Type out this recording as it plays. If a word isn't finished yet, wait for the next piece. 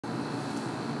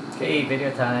Okay, video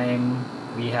time.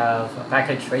 We have a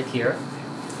package right here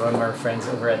from our friends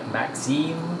over at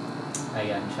Maxime.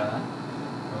 Ayan siya.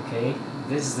 Okay,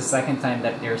 this is the second time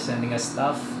that they're sending us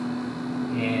stuff.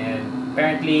 And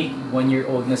apparently,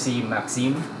 1-year-old na si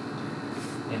Maxime.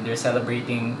 And they're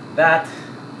celebrating that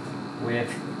with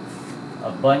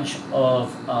a bunch of,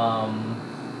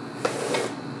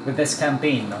 with this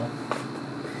campaign, no?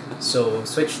 So,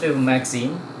 switch to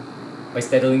Maxime by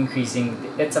steadily increasing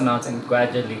its amounts and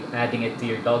gradually adding it to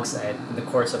your dog's diet in the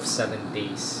course of 7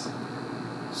 days.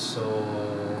 So,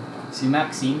 si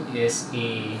Maxime is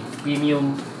a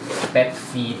premium pet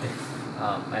feed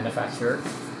manufacturer.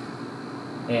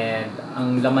 And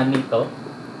ang laman nito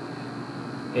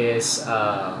is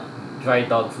dry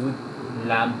dog food,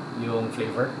 lamb yung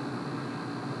flavor.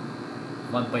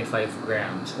 1.5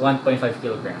 grams, 1.5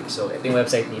 kilograms. So, ito yung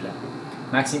website nila.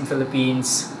 Maxime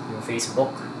Philippines, yung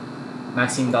Facebook.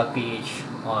 Maxime.ph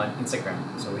on Instagram.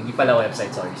 So, hindi pala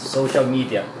website, sorry. Social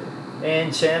media.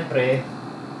 And, syempre,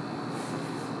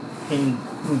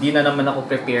 hindi na naman ako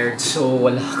prepared. So,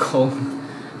 wala akong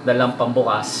dalang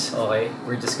pambukas. Okay?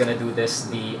 We're just gonna do this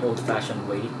the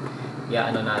old-fashioned way.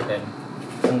 Ano natin.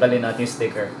 Tanggalin natin yung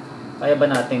sticker. Kaya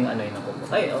ba nating ano yun ako?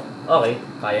 Ay, okay.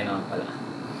 Kaya naman pala.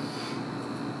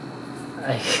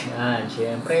 Ayan.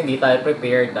 Syempre, hindi tayo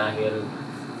prepared dahil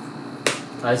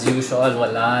as usual,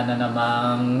 wala na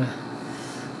namang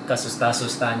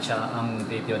kasusta-sustansya ang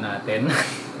video natin.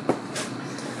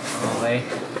 Okay.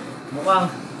 Mukhang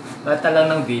lahat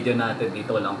lang ng video natin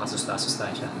dito walang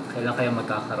kasusta-sustansya. Kailan kaya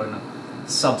magkakaroon ng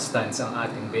substance ang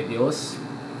ating videos?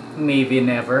 Maybe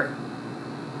never.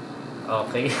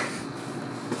 Okay.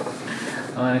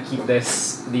 I'm gonna keep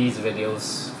these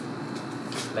videos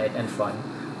light and fun.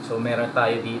 So meron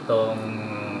tayo ditong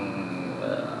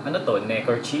ano to,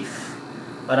 neckerchief.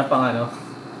 Para pang ano,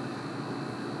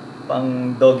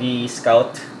 pang doggy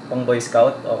scout, pang boy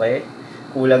scout, okay?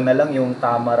 Kulang na lang yung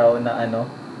tama raw na ano,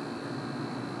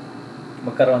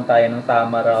 magkaroon tayo ng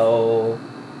tama raw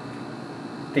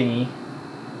thingy.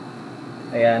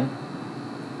 Ayan.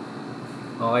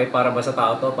 Okay, para ba sa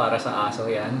tao to? Para sa aso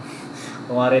yan.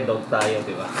 Kumari dog tayo,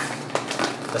 di ba?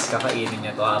 Tapos kakainin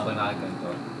niya to habang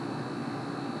nakaganto.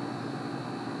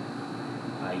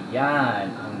 Ayan,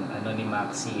 ang ano ni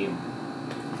Maxime.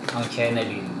 Ang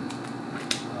chenelin.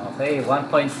 Okay,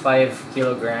 1.5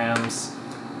 kilograms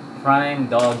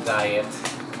prime dog diet.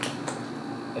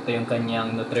 Ito yung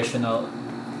kanyang nutritional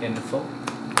info.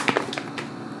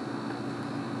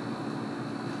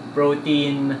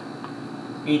 Protein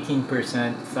 18%,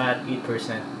 fat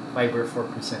 8%, fiber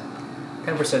 4%,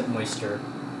 10% moisture.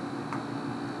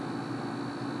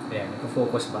 Ayan,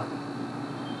 nag-focus ba?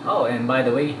 Oh, and by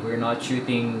the way, we're not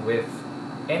shooting with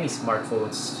any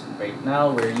smartphones right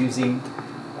now. We're using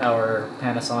our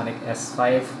Panasonic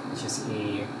S5, which is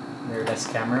a mirrorless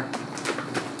camera.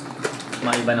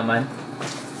 Maiba naman.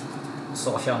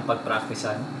 Gusto ko siyang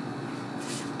pag-practicean.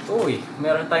 Uy,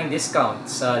 meron tayong discount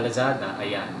sa Lazada.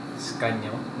 Ayan, scan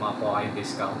nyo, makakuha kayong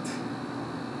discount.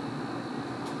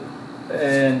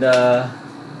 And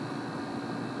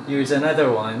here's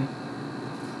another one.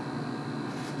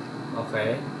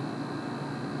 Okay.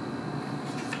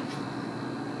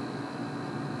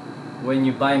 When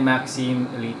you buy Maxime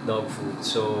Elite Dog Food,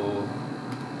 so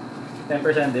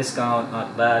 10% discount,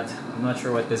 not bad. I'm not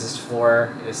sure what this is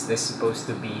for. Is this supposed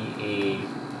to be a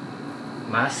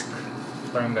mask?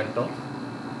 Parang ganito.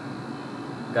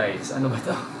 Guys, ano ba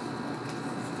to?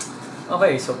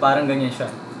 Okay, so parang ganyan siya.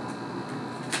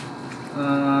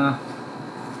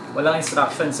 Walang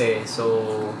instructions eh,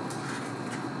 so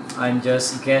I'm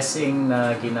just guessing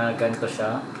na ginaganto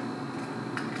siya.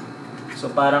 So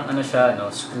parang ano siya,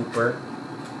 no, scooper.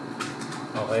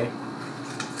 Okay?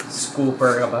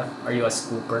 Scooper ka ba? Are you a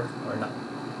scooper or not?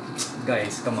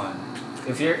 Guys, come on.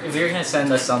 If you're gonna send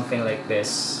us something like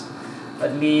this,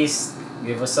 at least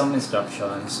give us some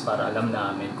instructions para alam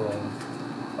namin kung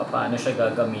paano siya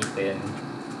gagamitin.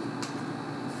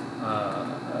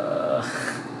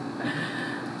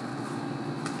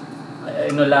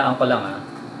 Inulaan ko lang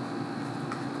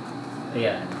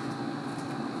Ayan.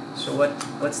 So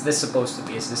what's this supposed to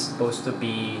be? Is this supposed to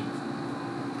be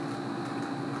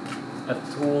a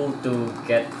tool to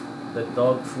get the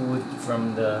dog food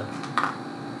from the...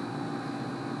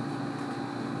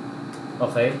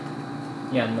 Okay.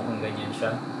 Yan, mukhang ganyan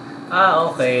siya.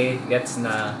 Okay. Gets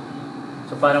na.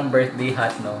 So parang birthday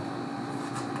hat, no?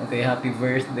 Okay, happy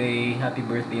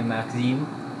birthday Maxime.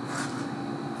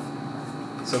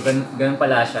 So ganun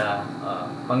pala siya,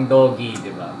 pang doggy,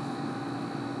 di ba?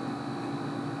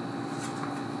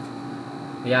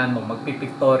 Yan mo,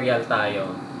 magpipictorial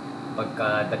tayo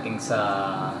pagkadating sa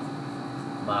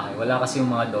bahay. Wala kasi yung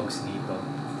mga dogs dito.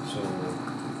 So,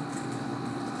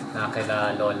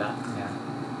 nakakila lola niya.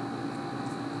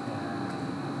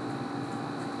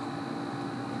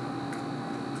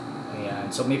 Ayan.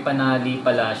 So, may panali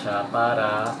pala siya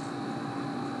para...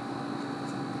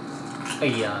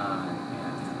 Ayan.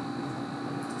 Ayan.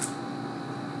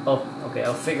 Oh, okay.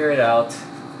 I'll figure it out.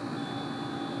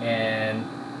 And,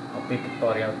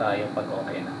 pipictorial tayo pag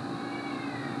okay na.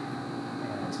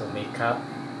 Ayan. So, may cap.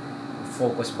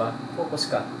 Focus ba?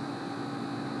 Focus ka.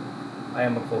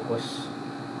 Ayaw mag-focus.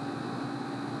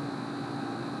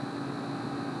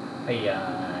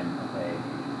 Ayan. Okay.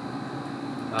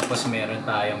 Tapos meron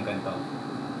tayong ganito.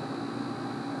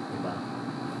 Diba?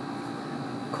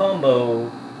 Combo.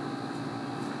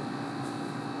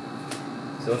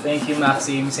 So, thank you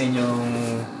Maxime sa inyong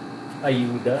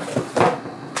ayuda.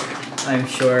 I'm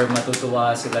sure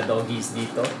matutuwa sila doggies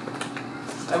dito.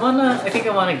 I think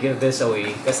I wanna give this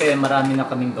away kasi marami na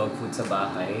kaming dog food sa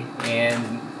bahay,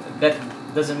 and that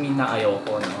doesn't mean na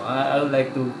ayoko, no? I would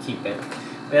like to keep it.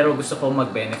 Pero gusto ko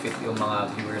mag-benefit yung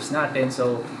mga viewers natin.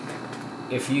 So,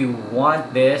 if you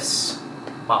want this,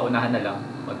 paunahan na lang.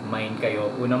 Mag-mine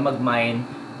kayo. Unang mag-mine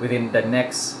within the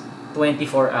next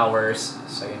 24 hours.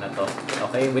 So, yun na to.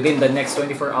 Okay? Within the next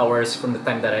 24 hours from the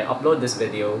time that I upload this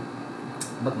video,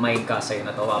 mag-mine ka, sa'yo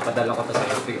na to. Papadala ko to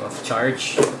sa'yo free of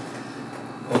charge.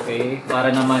 Okay?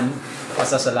 Para naman,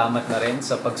 pasasalamat na rin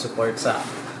sa pag-support sa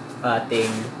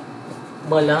ating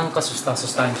malang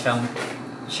kasustansyang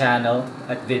channel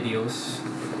at videos.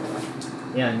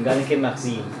 Yan, galing kay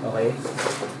Maxime. Okay?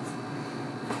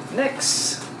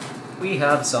 Next, we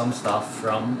have some stuff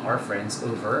from our friends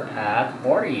over at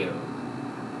OREO.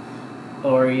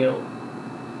 OREO.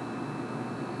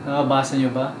 Nakabasa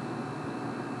nyo ba?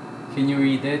 Can you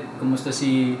read it? Kumusta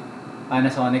si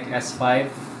Panasonic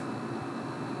S5?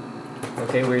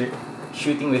 Okay, we're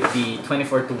shooting with the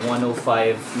 24 to 105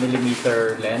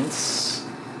 millimeter lens.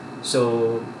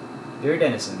 So, dear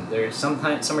Denizen, there's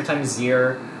summertime is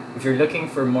here. If you're looking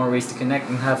for more ways to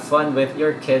connect and have fun with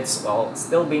your kids while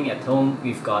still being at home,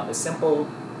 we've got a simple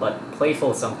but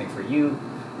playful something for you.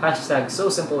 Hashtag So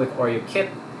Simple with OREO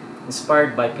Kit.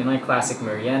 Inspired by Pinoy classic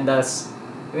meriendas,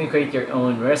 you can create your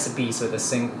own recipes with a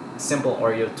simple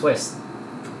OREO twist.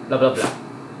 Blah blah blah.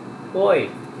 Boy!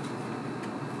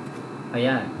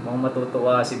 Ayan, mukhang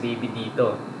matutuwa si baby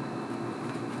dito.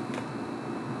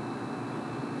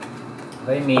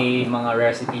 Okay, may mga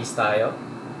recipes tayo.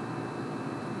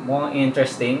 Mukhang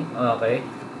interesting. Okay.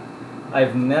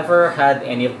 I've never had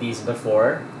any of these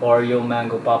before. OREO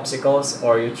mango popsicles,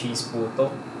 OREO cheese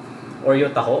puto, OREO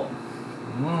taho.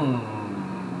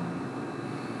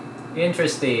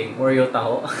 Interesting. OREO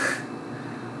taho.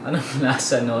 Anong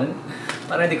lasa nun?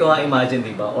 Parang hindi ko ma-imagine,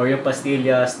 diba? OREO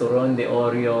pastillas, turon de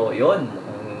OREO. Yun.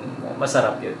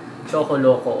 Masarap yun. Choco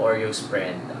Loco OREO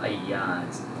spread. Ayan.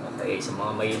 Okay, so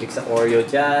mga mahilig sa OREO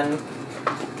dyan.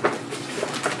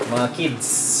 Mga kids.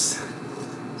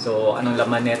 So, anong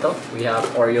laman nito? We have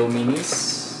OREO minis.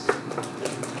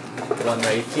 One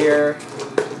right here.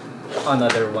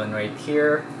 Another one right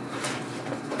here.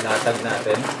 Latag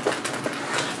natin.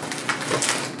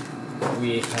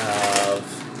 We have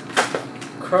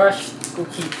crushed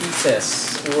cookie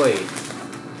pieces. Uy.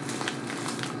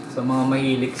 So, mga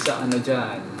mahilig sa ano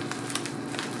dyan.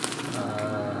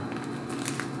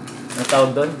 Ano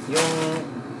tawag doon?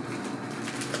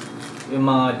 Yung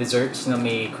mga desserts na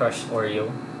may crushed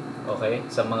OREO. Okay?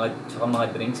 Tsaka mga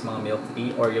drinks, mga milk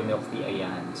tea, OREO milk tea,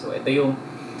 ayan. So, ito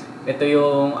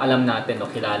yung alam natin, no?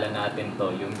 Kilala natin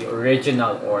to. Yung the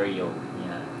original OREO.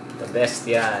 Yan. The best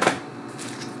yan.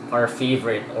 Our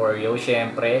favorite OREO,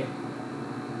 syempre.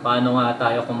 Paano nga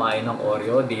tayo kumain ng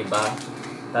OREO, di ba?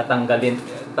 Tatanggalin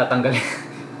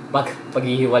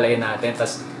paghihiwalay natin,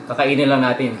 tapos kakainin lang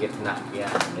natin yung gitna.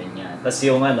 Yan, ganyan. Tapos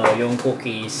yung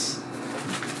cookies,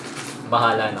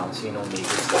 bahala na kung sinong may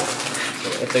gusto.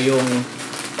 So, ito yung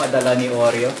padala ni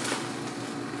OREO.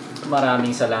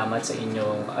 Maraming salamat sa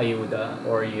inyong ayuda,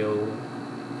 OREO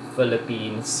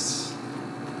Philippines.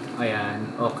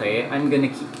 Ayan, okay. I'm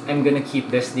gonna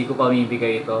keep this. Di ko pa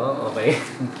mibigay ito. Okay.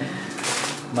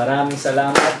 Maraming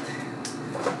salamat.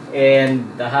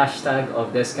 And the hashtag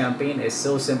of this campaign is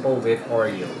So Simple with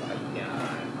OREO.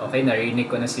 Ayan. Okay,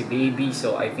 narinig ko na si baby.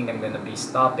 So, I think I'm gonna be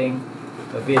stopping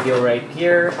the video right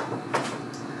here.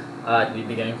 At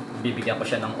bibigyan ko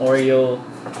siya ng OREO.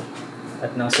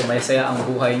 At nang sumaysaya ang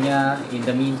buhay niya. In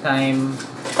the meantime,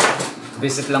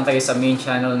 visit lang kayo sa main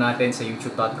channel natin sa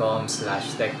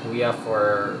youtube.com/techkuya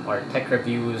for our tech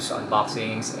reviews,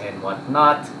 unboxings, and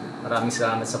whatnot. Maraming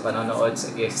salamat sa panonood.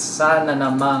 Sana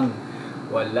namang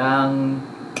walang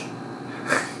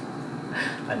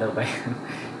ano ba yan?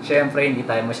 Siyempre, hindi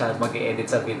tayo masyadong mag-edit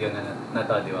sa video na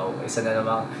to, di ba? Isa na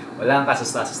namang walang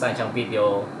kasustansiyang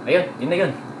video. Ayun, yun na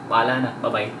yun. Paalam na.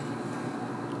 Bye-bye.